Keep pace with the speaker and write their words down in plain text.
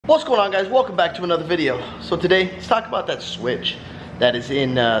What's going on, guys? Welcome back to another video. So today, let's talk about that switch that is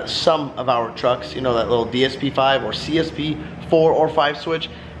in some of our trucks. You know, that little DSP5 or CSP4 or 5 switch.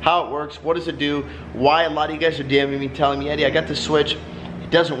 How it works, what does it do, why a lot of you guys are DMing me telling me, Eddie, I got this switch, it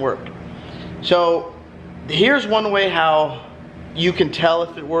doesn't work. So here's one way how you can tell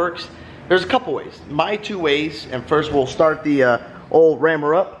if it works. There's a couple ways. My two ways, and first we'll start the old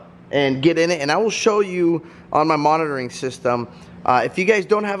rammer up and get in it, and I will show you on my monitoring system. If you guys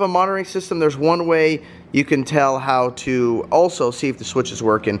don't have a monitoring system, there's one way you can tell how to also see if the switch is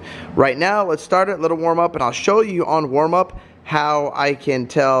working. Right now, let's start it, let it warm up, and I'll show you on warm up how I can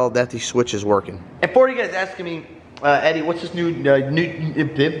tell that the switch is working. And for you guys asking me, Eddie, what's this new, let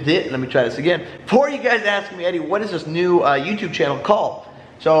me try this again. For you guys asking me, Eddie, what is this new YouTube channel called?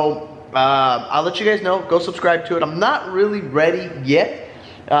 So I'll let you guys know, go subscribe to it. I'm not really ready yet.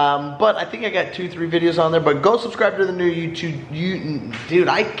 But I think I got 2-3 videos on there. But go subscribe to the new YouTube. Dude,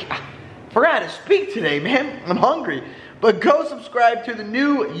 I forgot how to speak today, man. I'm hungry. But go subscribe to the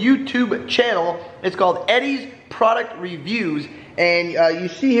new YouTube channel. It's called Eddie's Product Reviews. And you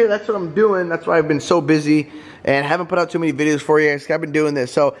see here, that's what I'm doing. That's why I've been so busy and haven't put out too many videos for you guys. I've been doing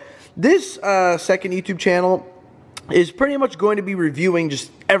this. So this second YouTube channel is pretty much going to be reviewing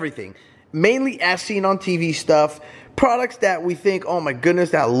just everything. Mainly as seen on TV stuff. Products that we think, oh my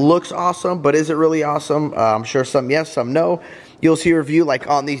goodness, that looks awesome, but is it really awesome? I'm sure some yes, some no. You'll see a review like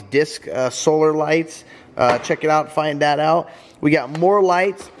on these disc solar lights. Check it out, find that out. We got more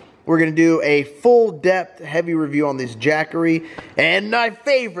lights. We're going to do a full depth, heavy review on this jackery. And my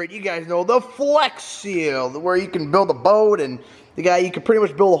favorite, you guys know, the Flex Seal, where you can build a boat and you can pretty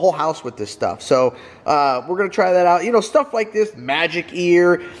much build a whole house with this stuff. So we're going to try that out. You know, stuff like this, magic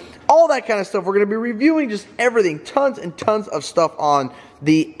ear, all that kind of stuff. We're going to be reviewing just everything, tons and tons of stuff on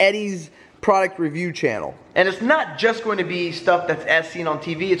the Eddie's Product Review channel. And it's not just going to be stuff that's as seen on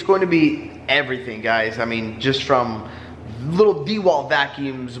TV, it's going to be everything, guys. I mean, just from little DeWalt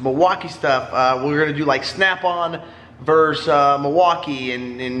vacuums, Milwaukee stuff. We're going to do like Snap-on versus Milwaukee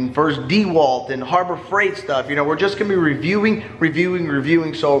and versus DeWalt and Harbor Freight stuff. You know, we're just going to be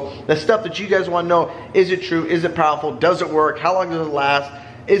reviewing. So the stuff that you guys want to know, is it true? Is it powerful? Does it work? How long does it last?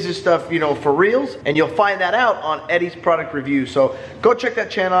 Is this stuff, you know, for reals? And you'll find that out on Eddie's Product Review. So go check that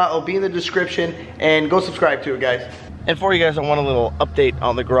channel out. It'll be in the description. And go subscribe to it, guys. And for you guys, I want a little update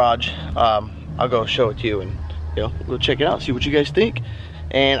on the garage. I'll go show it to you and, you know, we'll check it out, see what you guys think.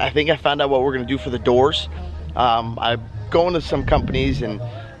 And I think I found out what we're going to do for the doors. I'm going to some companies and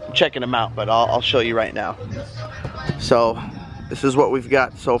I'm checking them out, but I'll show you right now. So this is what we've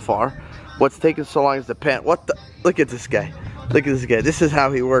got so far. What's taking so long is the pen. What the? Look at this guy. Look at this guy. This is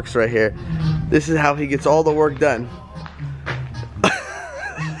how he works right here. This is how he gets all the work done.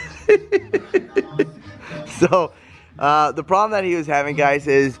 So, the problem that he was having, guys,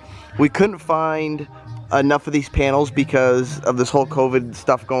 is we couldn't find enough of these panels because of this whole COVID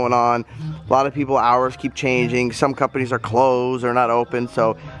stuff going on. A lot of people, hours keep changing. Some companies are closed or not open.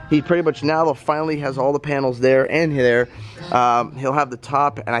 So he pretty much now finally has all the panels there and there. He'll have the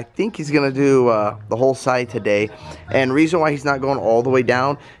top, and I think he's gonna do the whole side today. And reason why he's not going all the way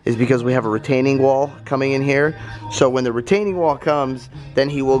down is because we have a retaining wall coming in here. So when the retaining wall comes, then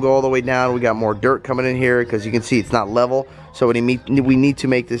he will go all the way down. We got more dirt coming in here because you can see it's not level. So we need to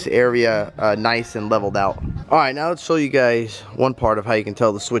make this area nice and leveled out. All right, now let's show you guys one part of how you can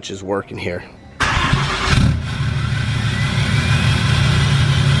tell the switch is working here.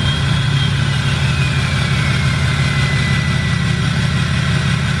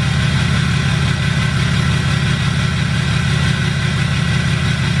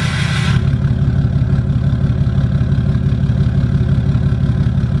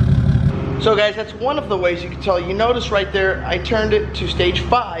 So guys, that's one of the ways you can tell. You notice right there, I turned it to stage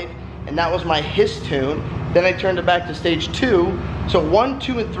 5, and that was my hiss tune. Then I turned it back to stage 2. So 1,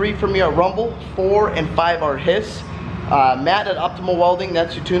 2, and 3 for me are rumble, 4 and 5 are hiss. Matt at Optimal Welding,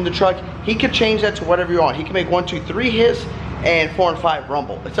 that's who tuned the truck. He could change that to whatever you want. He can make 1, 2, 3 hiss and 4 and 5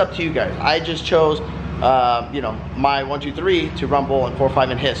 rumble. It's up to you guys. I just chose, you know, my 1, 2, 3 to rumble and 4, 5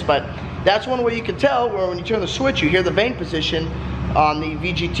 and hiss. But that's one way you can tell, where when you turn the switch, you hear the vane position on the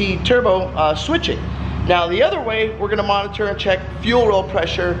VGT turbo switching. Now the other way, we're going to monitor and check fuel roll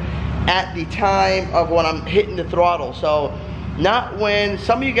pressure at the time of when I'm hitting the throttle. So not when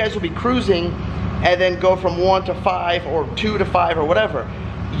some of you guys will be cruising and then go from 1 to 5 or 2 to 5 or whatever.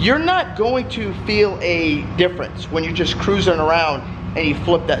 You're not going to feel a difference when you're just cruising around and you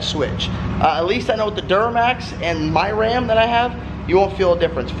flip that switch. At least I know with the Duramax and my Ram that I have, you won't feel a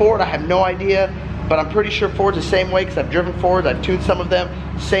difference. Ford, I have no idea. but I'm pretty sure Ford's the same way because I've driven Fords, I've tuned some of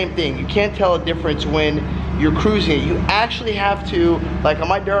them, same thing. You can't tell a difference when you're cruising it. You actually have to, like on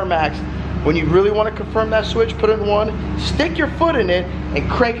my Duramax, when you really want to confirm that switch, put it in 1, stick your foot in it, and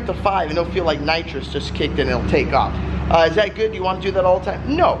crank it to 5, and it'll feel like nitrous just kicked in and it'll take off. Is that good? Do you want to do that all the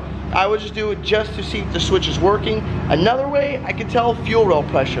time? No. I would just do it just to see if the switch is working. Another way I can tell, fuel rail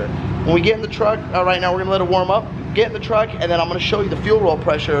pressure. When we get in the truck, right now we're gonna let it warm up, get in the truck, and then I'm gonna show you the fuel rail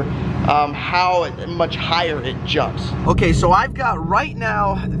pressure, how much higher it jumps. Okay, so I've got right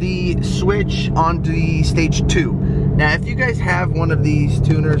now the switch on the stage 2. Now, if you guys have one of these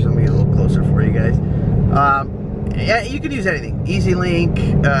tuners, let me get a little closer for you guys. Yeah, you can use anything. Easy Link,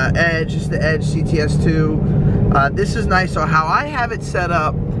 Edge, just the Edge CTS2. This is nice. So how I have it set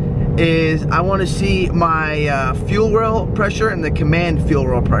up is I want to see my fuel rail pressure and the command fuel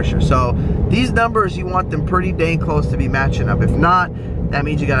rail pressure. So these numbers, you want them pretty dang close to be matching up. If not, that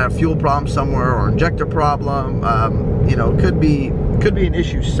means you got a fuel problem somewhere or injector problem. You know, could be an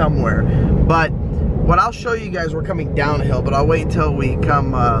issue somewhere. But what I'll show you guys, we're coming down a hill, but I'll wait until we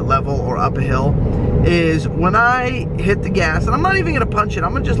come level or up a hill, is when I hit the gas, and I'm not even gonna punch it,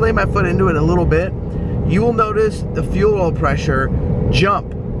 I'm gonna just lay my foot into it a little bit, you will notice the fuel oil pressure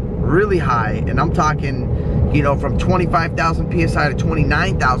jump really high, and I'm talking, you know, from 25,000 PSI to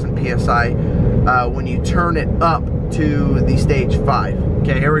 29,000 PSI when you turn it up to the stage 5.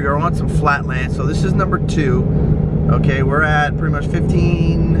 Okay, here we go, on some flat land. So this is number 2. Okay, we're at pretty much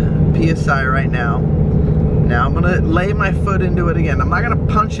 15 PSI right now. Now I'm gonna lay my foot into it again. I'm not gonna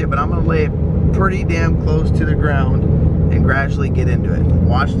punch it, but I'm gonna lay it pretty damn close to the ground and gradually get into it.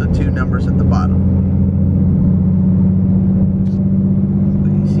 Watch the 2 numbers at the bottom.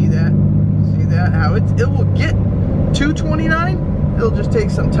 See that? See that? How it will get 229. It'll just take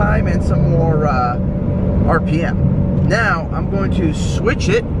some time and some more RPM. Now I'm going to switch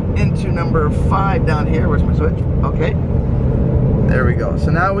it into number 5 down here. Where's my switch? Okay. There we go.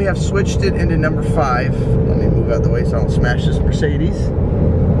 So now we have switched it into number 5. Let me move out the way so I don't smash this Mercedes.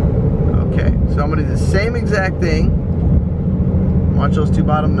 Okay. So I'm going to do the same exact thing. Watch those 2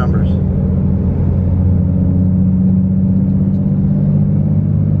 bottom numbers.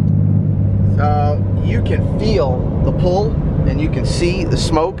 So you can feel the pull and you can see the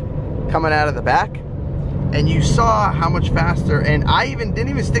smoke coming out of the back. And you saw how much faster, and I didn't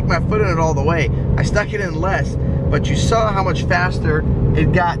even stick my foot in it all the way. I stuck it in less, but you saw how much faster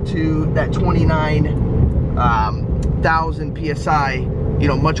it got to that 29,000 PSI, you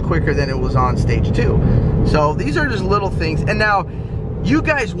know, much quicker than it was on stage 2. So these are just little things. And now you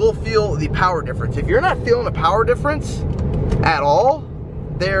guys will feel the power difference. If you're not feeling the power difference at all,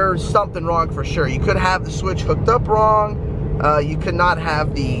 there's something wrong for sure. You could have the switch hooked up wrong. You could not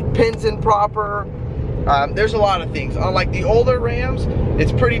have the pins in proper. There's a lot of things. Unlike the older Rams,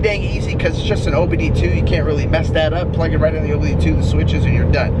 it's pretty dang easy because it's just an OBD2. You can't really mess that up. Plug it right in the OBD2, the switches, and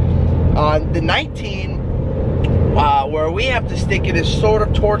you're done. On the 19, where we have to stick it is sort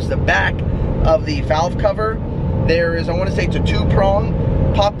of towards the back of the valve cover. There is, I want to say it's a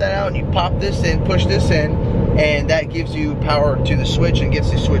 2-prong. Pop that out and you pop this in, push this in, and that gives you power to the switch and gets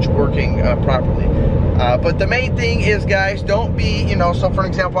the switch working properly. But the main thing is, guys, don't be, you know, so for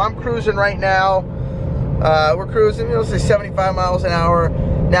example, I'm cruising right now. We're cruising, you know, say 75 miles an hour.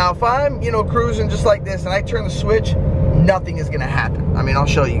 Now, if I'm, you know, cruising just like this and I turn the switch, nothing is gonna happen. I mean, I'll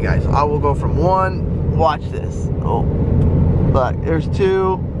show you guys. I will go from 1, watch this. Oh, look, there's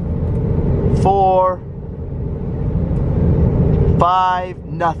 2, 4, 5,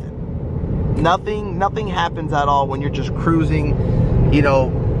 nothing. Nothing happens at all when you're just cruising, you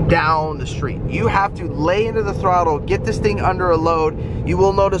know, down the street. You have to lay into the throttle, get this thing under a load. You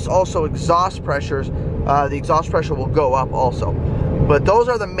will notice also exhaust pressures. The exhaust pressure will go up also. But those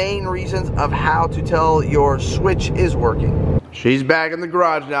are the main reasons of how to tell your switch is working. She's back in the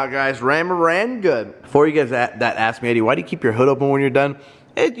garage now, guys. Ran good. Before you guys that ask me, Eddie, why do you keep your hood open when you're done?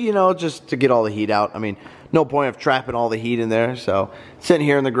 You know, just to get all the heat out. I mean, no point of trapping all the heat in there. So, sitting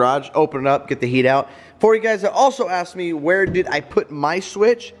here in the garage, open it up, get the heat out. For you guys that also asked me, where did I put my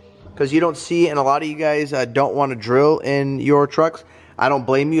switch? Because you don't see, and a lot of you guys don't want to drill in your trucks. I don't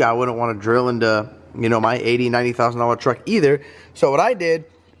blame you. I wouldn't want to drill into, you know, my $80,000, $90,000 truck either. So what I did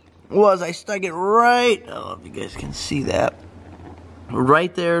was I stuck it right, I don't know if you guys can see that.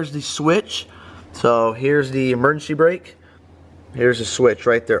 Right there's the switch. So here's the emergency brake. Here's the switch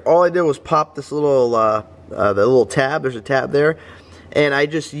right there. All I did was pop this little, the little tab. There's a tab there. And I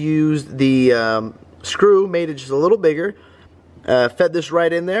just used the screw, made it just a little bigger. Fed this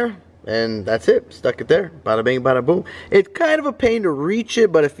right in there. and that's it. Stuck it there. Bada bing, bada boom. It's kind of a pain to reach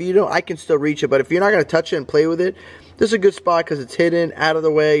it, but if you don't, I can still reach it. But if you're not going to touch it and play with it, this is a good spot because it's hidden, out of the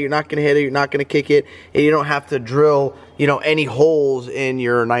way. You're not going to hit it. You're not going to kick it. And you don't have to drill, you know, any holes in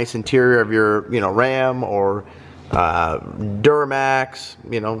your nice interior of your, you know, RAM or Duramax.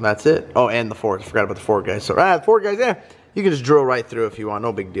 You know, that's it. Oh, and the forks. I forgot about the fork, guys. So, the fork, guys, yeah. You can just drill right through if you want.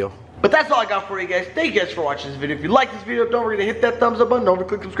 No big deal. But that's all I got for you guys. Thank you guys for watching this video. If you like this video, don't forget to hit that thumbs up button. Don't forget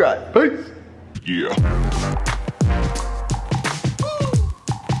to click subscribe. Peace. Yeah.